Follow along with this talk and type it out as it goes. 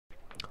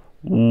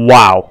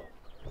Wow,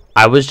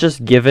 I was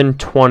just given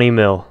 20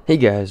 mil. Hey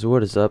guys,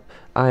 what is up?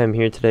 I am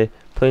here today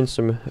playing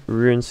some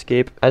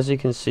RuneScape. As you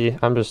can see,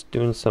 I'm just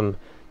doing some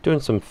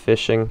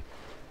fishing,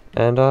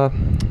 and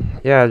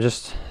yeah,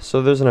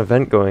 so there's an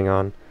event going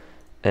on,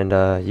 and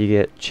you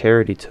get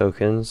charity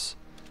tokens,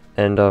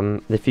 and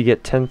if you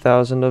get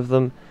 10,000 of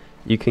them,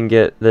 you can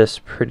get this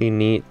pretty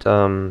neat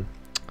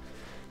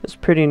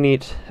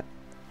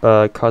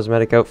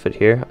cosmetic outfit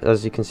here.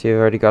 As you can see, I've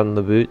already gotten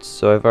the boots,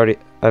 so I've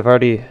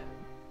already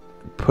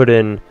put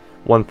in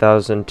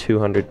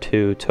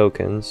 1,202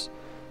 tokens.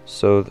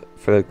 So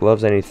for the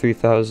gloves I need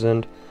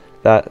 3,000,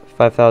 that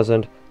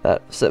 5,000,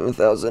 that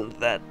 7,000,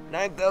 that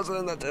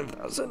 9,000, that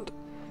 10,000.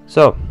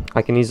 So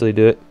I can easily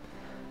do it.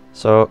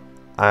 So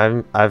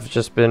I've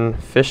just been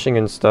fishing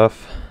and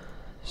stuff,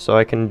 so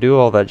I can do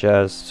all that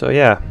jazz. So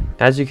yeah,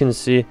 as you can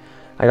see,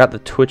 I got the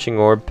twitching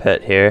orb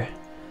pet here.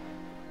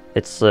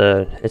 It's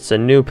a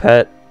new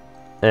pet,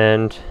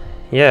 and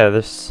yeah,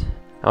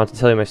 I want to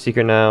tell you my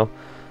secret now.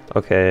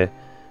 Okay,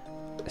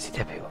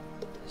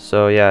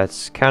 so yeah,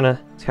 it's kind of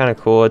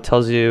cool. It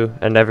tells you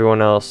and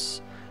everyone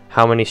else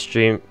how many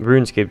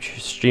RuneScape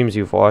streams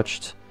you've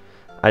watched.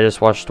 I just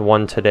watched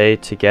one today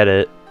to get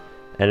it,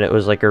 and it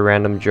was like a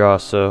random draw,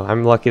 so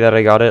I'm lucky that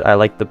I got it. I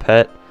like the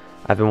pet.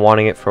 I've been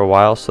wanting it for a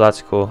while, so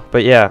that's cool.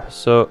 But yeah,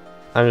 so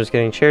I'm just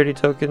getting charity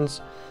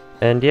tokens,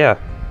 and yeah,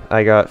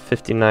 I got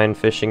 59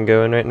 fishing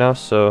going right now,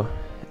 so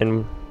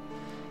in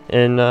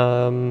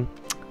 10,000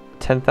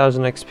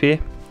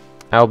 XP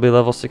I'll be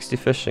level 60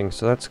 fishing,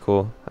 so that's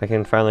cool. I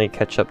can finally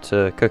catch up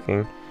to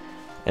cooking,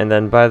 and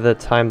then by the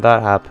time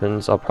that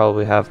happens I'll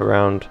probably have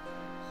around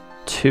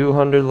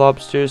 200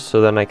 lobsters,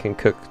 so then I can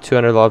cook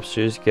 200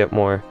 lobsters, get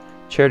more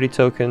charity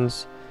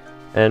tokens,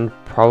 and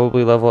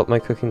probably level up my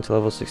cooking to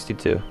level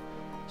 62.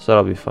 So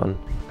that'll be fun.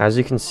 As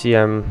you can see,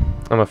 I'm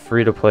a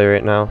free-to-play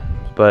right now,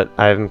 but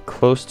I'm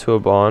close to a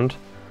bond.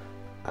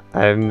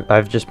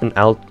 I've just been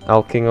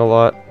alching a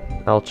lot,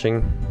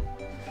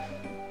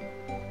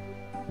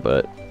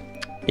 but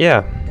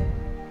yeah.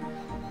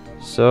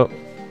 So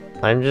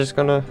I'm just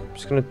gonna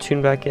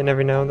tune back in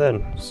every now and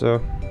then. So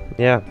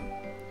yeah,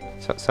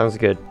 sounds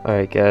good. All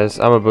right, guys,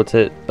 I'm about to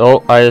hit.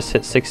 Oh, I just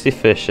hit 60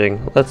 fishing.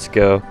 Let's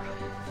go.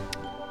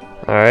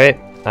 All right,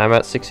 I'm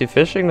at 60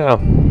 fishing now.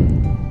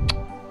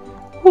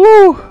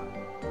 Woo!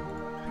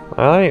 All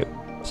right.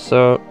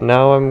 So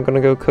now I'm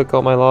gonna go cook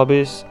all my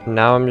lobbies.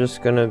 Now I'm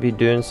just gonna be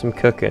doing some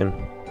cooking.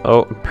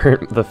 Oh,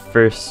 burnt the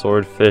first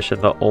swordfish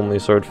and the only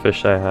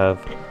swordfish I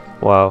have.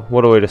 Wow,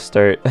 what a way to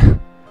start.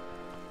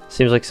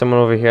 Seems like someone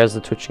over here has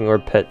the twitching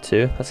orb pet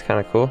too. That's kind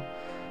of cool.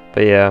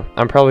 But yeah,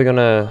 I'm probably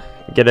gonna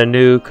get a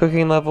new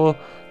cooking level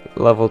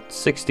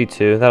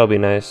 62. That'll be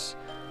nice.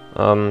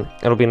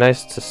 It'll be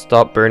nice to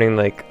stop burning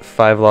like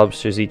 5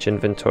 lobsters each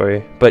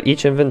inventory. But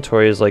each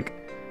inventory is like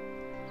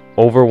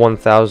over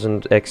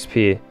 1,000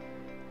 XP.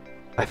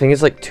 I think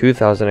it's like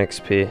 2,000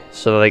 XP.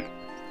 So like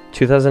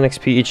 2,000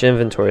 XP each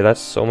inventory.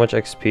 That's so much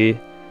XP.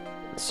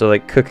 So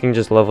like cooking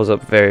just levels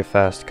up very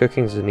fast.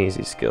 Cooking's an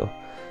easy skill.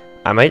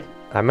 I might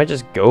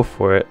just go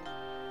for it.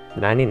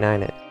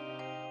 99 it.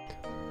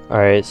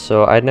 Alright,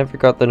 so I never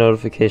got the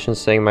notification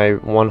saying my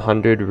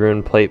 100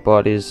 rune plate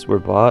bodies were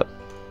bought.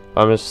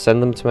 I'm gonna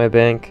send them to my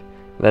bank,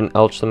 then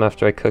elch them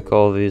after I cook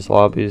all of these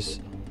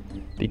lobbies.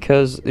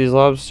 Because these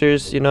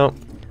lobsters, you know,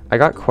 I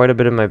got quite a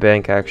bit in my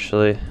bank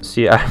actually.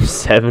 See, I have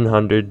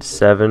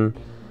 707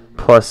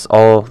 plus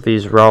all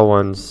these raw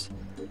ones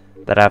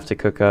that I have to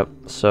cook up.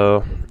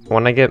 So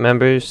when I get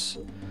members,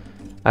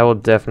 I will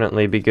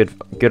definitely be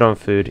good on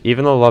food.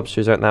 Even though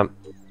lobsters aren't that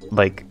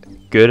like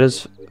good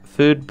as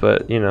food,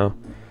 but you know,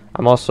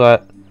 I'm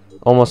also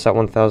almost at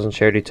 1,000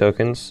 charity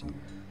tokens,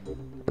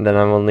 and then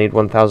I will need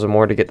 1,000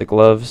 more to get the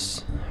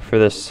gloves for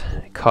this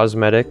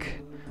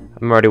cosmetic.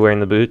 I'm already wearing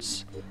the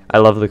boots. I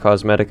love the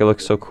cosmetic, it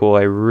looks so cool.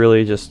 I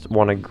really just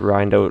want to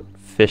grind out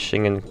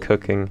fishing and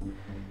cooking,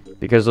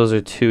 because those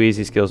are 2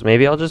 easy skills.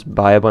 Maybe I'll just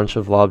buy a bunch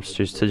of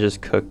lobsters to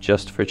just cook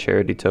just for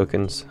charity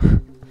tokens.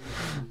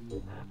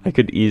 I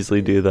could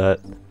easily do that.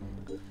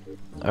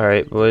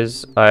 Alright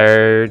boys, I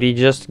already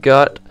just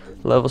got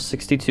level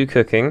 62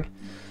 cooking,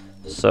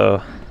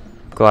 so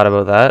glad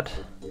about that.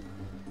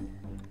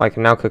 I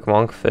can now cook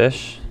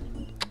monkfish.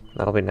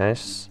 That'll be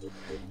nice.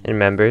 In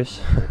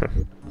members.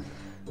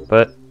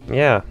 But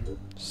yeah.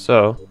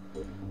 So,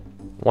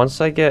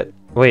 once I get...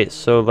 Wait,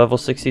 so level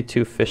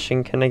 62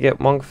 fishing, can I get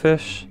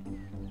monkfish?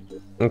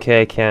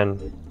 Okay, I can.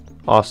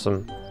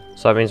 Awesome.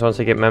 So that means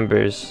once I get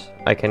members,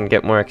 I can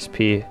get more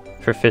XP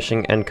for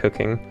fishing and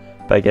cooking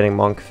by getting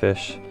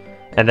monkfish.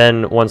 And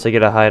then once I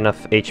get a high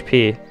enough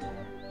HP,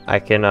 I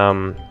can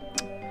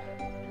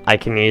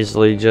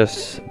easily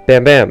just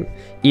bam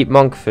eat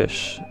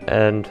monkfish.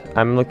 And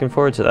I'm looking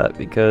forward to that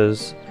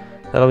because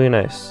that'll be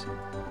nice.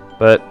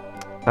 But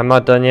I'm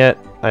not done yet.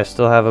 I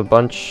still have a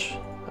bunch.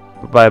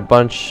 By a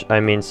bunch, I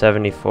mean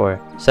 74.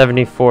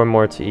 74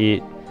 more to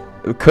eat.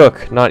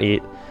 Cook, not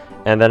eat.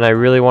 And then I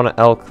really want to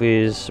elk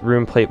these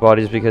rune plate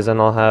bodies, because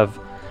then I'll have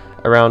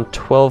around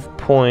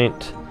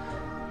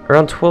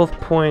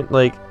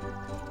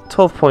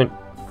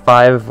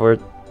 12.5 or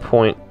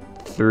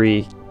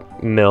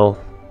 12.3 mil.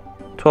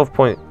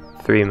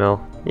 12.3 mil.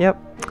 Yep.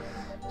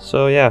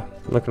 So yeah,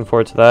 looking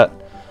forward to that.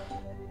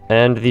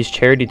 And these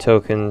charity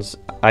tokens,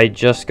 I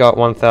just got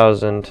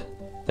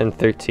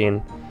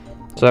 1,013.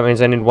 So that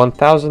means I need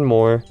 1,000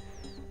 more,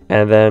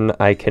 and then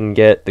I can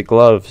get the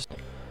gloves.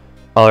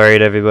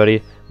 Alright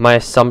everybody, my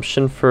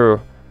assumption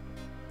for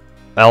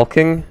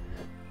alching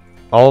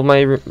all of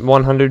my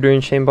 100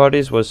 rune chain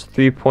bodies was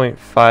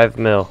 3.5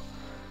 mil.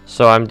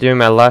 So I'm doing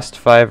my last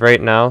 5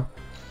 right now,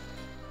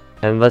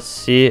 and let's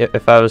see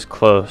if I was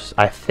close.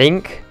 I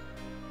think,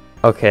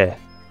 okay.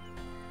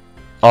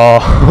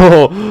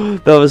 Oh,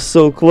 that was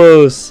so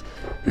close.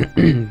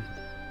 I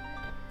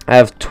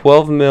have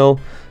 12 mil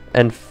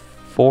and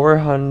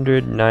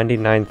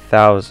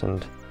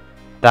 499,000.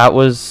 That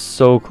was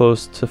so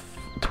close to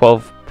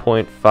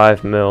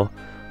 12.5 mil.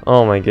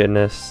 Oh my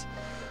goodness.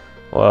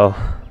 Well,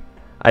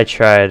 I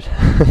tried.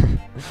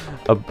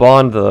 A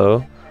bond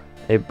though,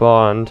 a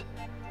bond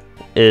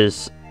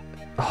is,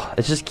 oh,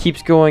 it just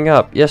keeps going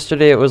up.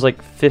 Yesterday it was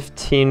like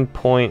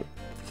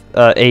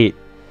 15.8.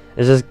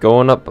 It's just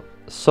going up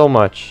so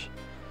much.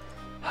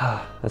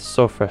 That's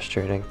so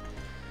frustrating.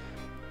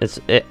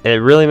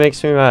 It really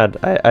makes me mad.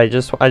 I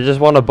just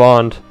want a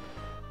bond,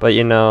 but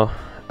you know,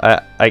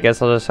 I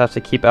guess I'll just have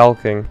to keep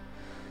alching.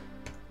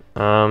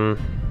 I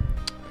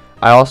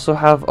also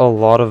have a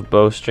lot of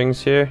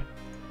bowstrings here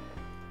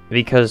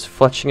because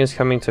fletching is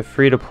coming to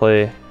free to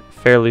play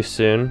fairly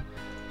soon.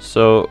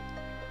 So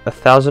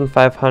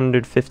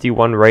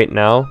 1,551 right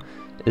now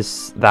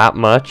is that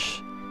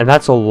much, and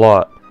that's a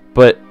lot.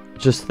 But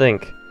just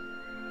think,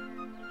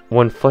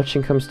 when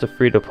fletching comes to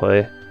free to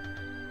play,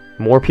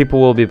 more people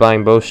will be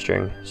buying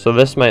bowstring, so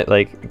this might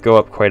like go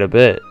up quite a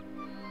bit.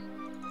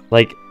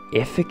 Like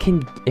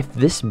if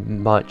this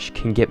much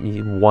can get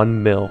me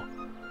 1 mil,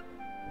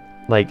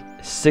 like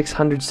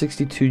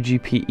 662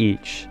 GP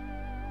each,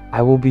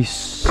 I will be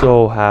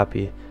so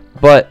happy.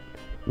 But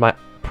my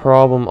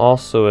problem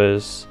also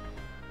is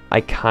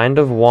I kind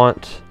of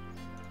want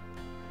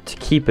to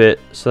keep it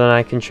so then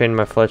I can train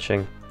my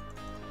fletching.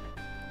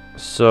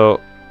 So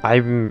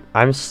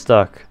I'm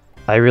stuck.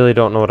 I really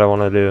don't know what I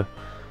want to do.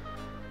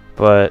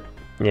 But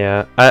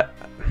yeah, I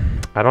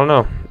don't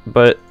know.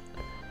 But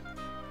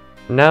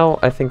now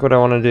I think what I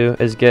want to do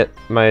is get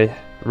my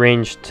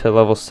range to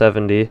level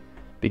 70,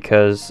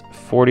 because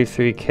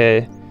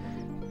 43k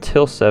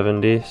till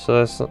 70,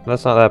 so that's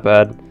not that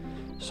bad.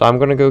 So I'm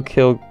gonna go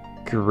kill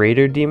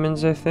greater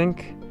demons, I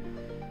think.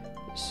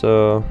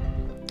 So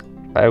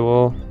I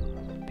will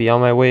be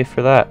on my way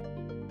for that.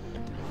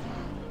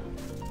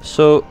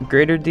 So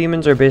greater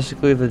demons are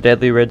basically the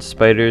deadly red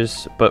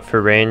spiders, but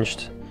for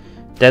ranged.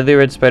 Deadly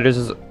red spiders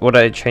is what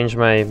I changed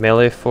my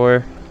melee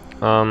for.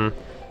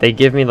 They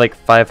give me like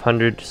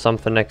 500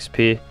 something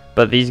XP,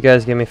 but these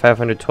guys give me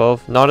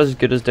 512. Not as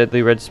good as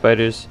deadly red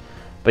spiders,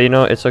 but you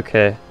know, it's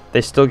okay.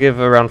 They still give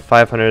around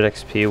 500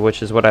 XP,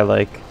 which is what I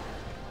like.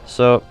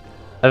 So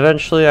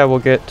eventually I will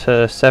get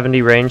to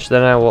 70 range,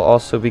 then I will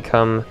also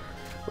become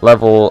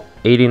level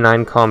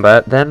 89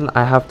 combat. Then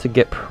I have to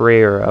get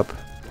prayer up.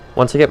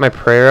 Once I get my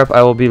prayer up,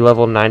 I will be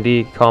level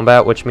 90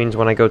 combat, which means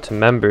when I go to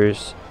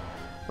members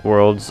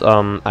worlds,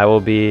 I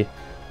will be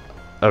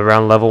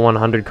around level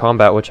 100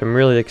 combat, which I'm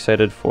really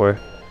excited for.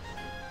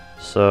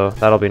 So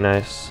that'll be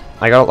nice.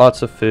 I got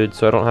lots of food,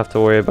 so I don't have to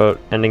worry about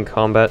ending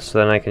combat, so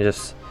then I can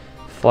just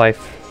fly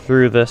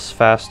through this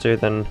faster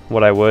than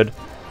what I would.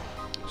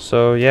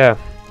 So yeah,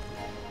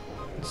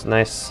 it's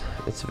nice.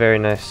 It's very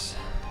nice.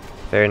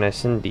 Very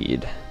nice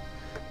indeed.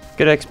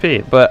 Good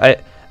XP, but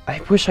I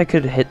wish I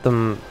could hit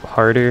them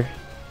harder.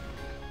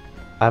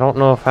 I don't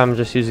know if I'm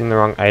just using the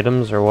wrong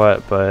items or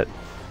what, but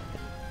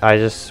I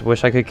just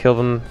wish I could kill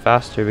them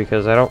faster,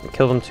 because I don't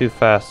kill them too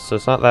fast, so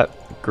it's not that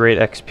great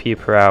XP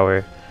per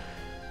hour.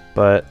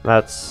 But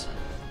that's...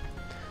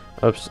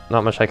 oops,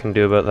 not much I can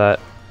do about that.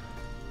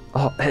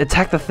 Oh,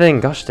 attack the thing!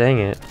 Gosh dang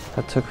it.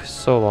 That took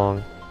so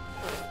long.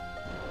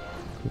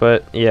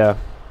 But yeah,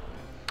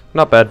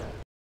 not bad.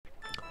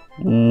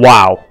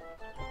 Wow.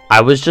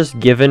 I was just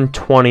given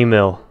 20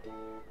 mil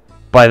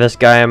by this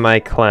guy in my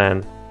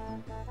clan.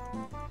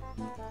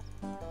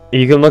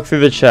 You can look through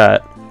the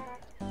chat.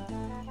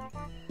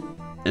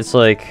 It's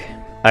like,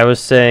 I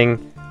was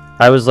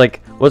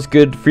like, what's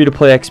good free to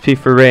play XP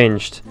for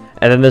ranged?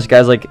 And then this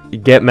guy's like,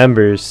 get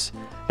members.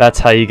 That's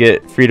how you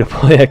get free to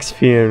play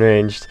XP in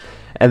ranged.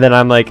 And then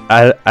I'm like,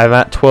 I'm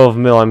at 12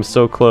 mil, I'm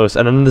so close.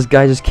 And then this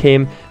guy just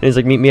came and he's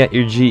like, meet me at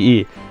your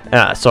GE.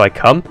 So I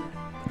come,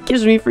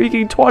 gives me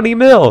freaking 20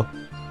 mil.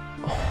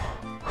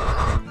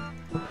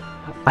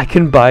 I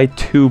can buy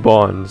 2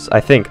 bonds. I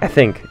think,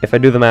 if I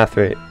do the math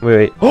right.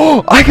 Wait.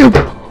 Oh, I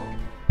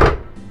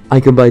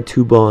can buy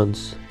 2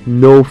 bonds.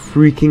 No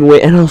freaking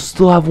way. And I'll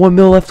still have 1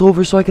 mil left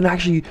over, so I can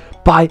actually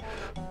buy...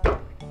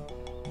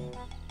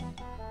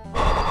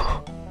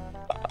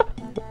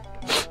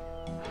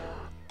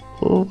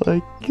 oh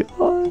my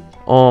god.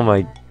 Oh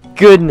my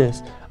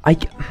goodness. I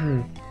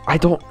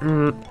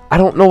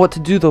don't know what to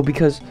do though,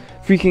 because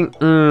freaking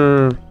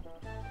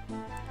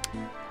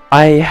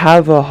I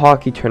have a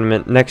hockey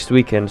tournament next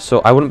weekend, so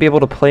I wouldn't be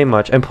able to play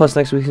much. And plus,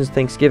 next weekend is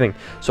Thanksgiving,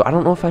 so I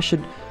don't know if I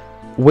should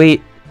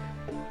wait.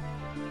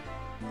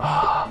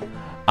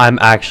 I'm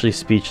actually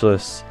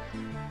speechless.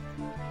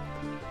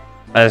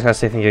 I just gotta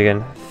say thank you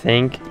again.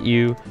 Thank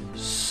you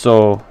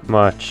so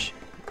much.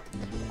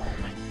 Oh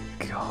my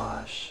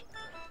gosh.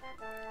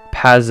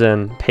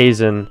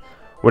 Pazin,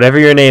 whatever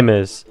your name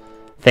is.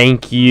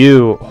 Thank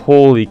you.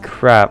 Holy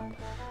crap.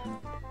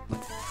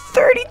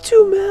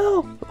 32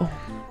 mil. Oh.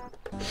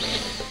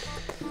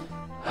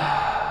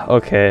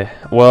 Okay,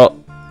 well,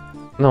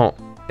 no,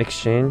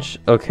 exchange.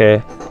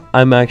 Okay,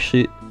 I'm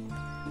actually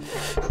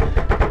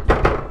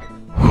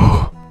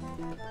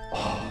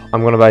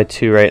I'm gonna buy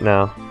 2 right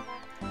now.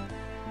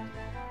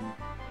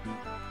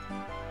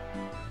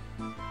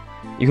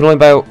 You can only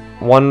buy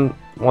one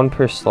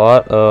per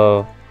slot.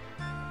 Oh,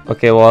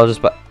 okay, well, I'll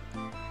just buy.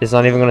 It's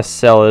not even gonna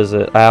sell, is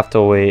it? I have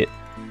to wait.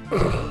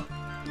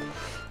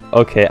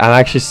 Okay, I'm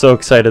actually so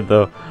excited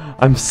though.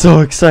 I'm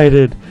so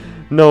excited.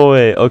 No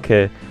way.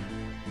 Okay.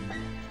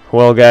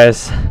 Well,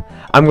 guys,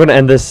 I'm gonna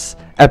end this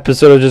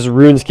episode of just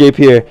RuneScape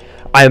here.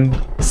 I'm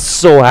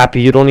so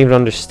happy, you don't even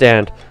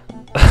understand.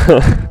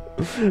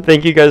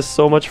 Thank you guys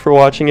so much for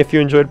watching. If you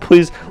enjoyed,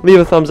 please leave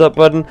a thumbs up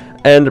button,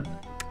 and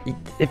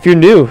if you're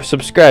new,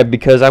 subscribe,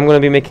 because I'm going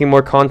to be making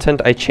more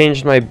content. I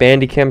changed my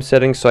Bandicam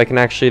settings so I can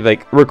actually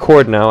like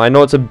record now. I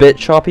know it's a bit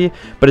choppy,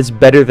 but it's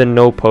better than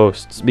no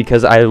posts,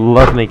 because I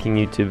love making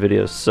YouTube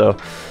videos. So,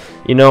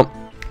 you know,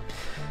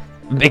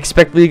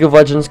 expect League of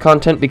Legends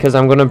content, because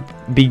I'm going to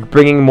be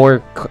bringing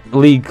more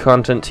League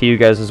content to you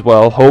guys as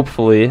well,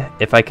 hopefully,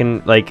 if I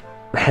can like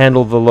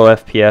handle the low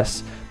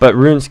FPS. But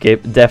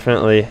RuneScape,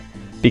 definitely,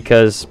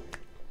 because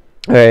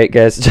alright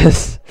guys,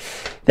 just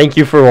thank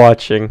you for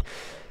watching.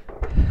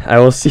 I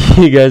will see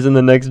you guys in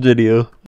the next video.